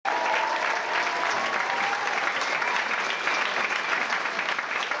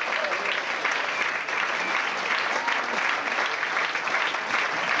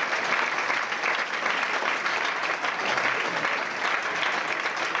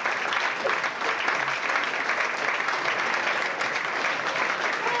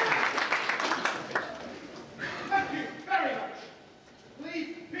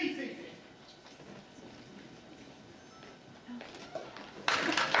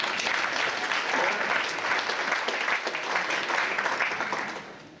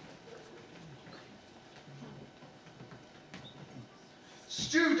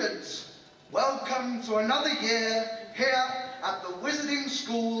the year here at the Wizarding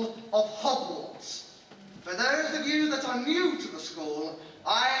School of Hogwarts. For those of you that are new to the school,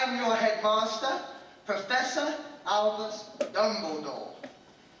 I am your headmaster, Professor Albus Dumbledore.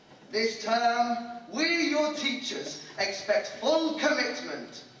 This term, we, your teachers, expect full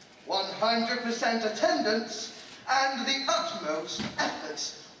commitment, 100% attendance, and the utmost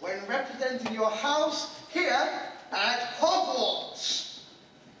efforts when representing your house here at Hogwarts.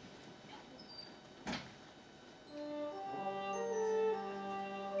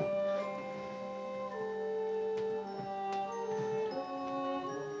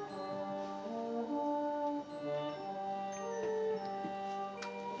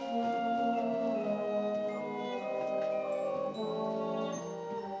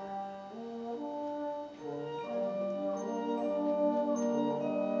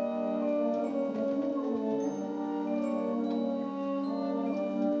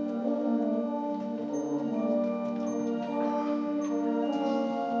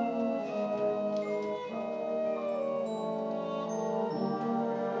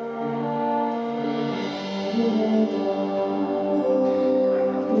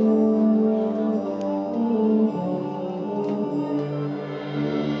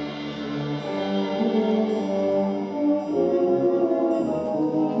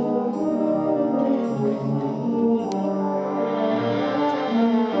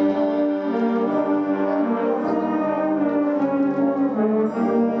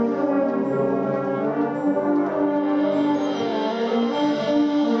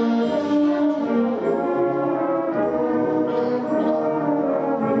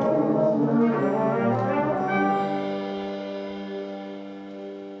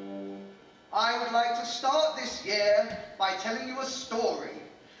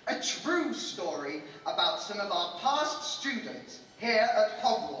 A true story about some of our past students here at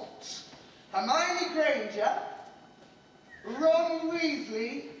Hogwarts. Hermione Granger, Ron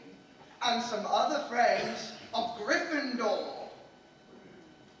Weasley, and some other friends of Gryffindor.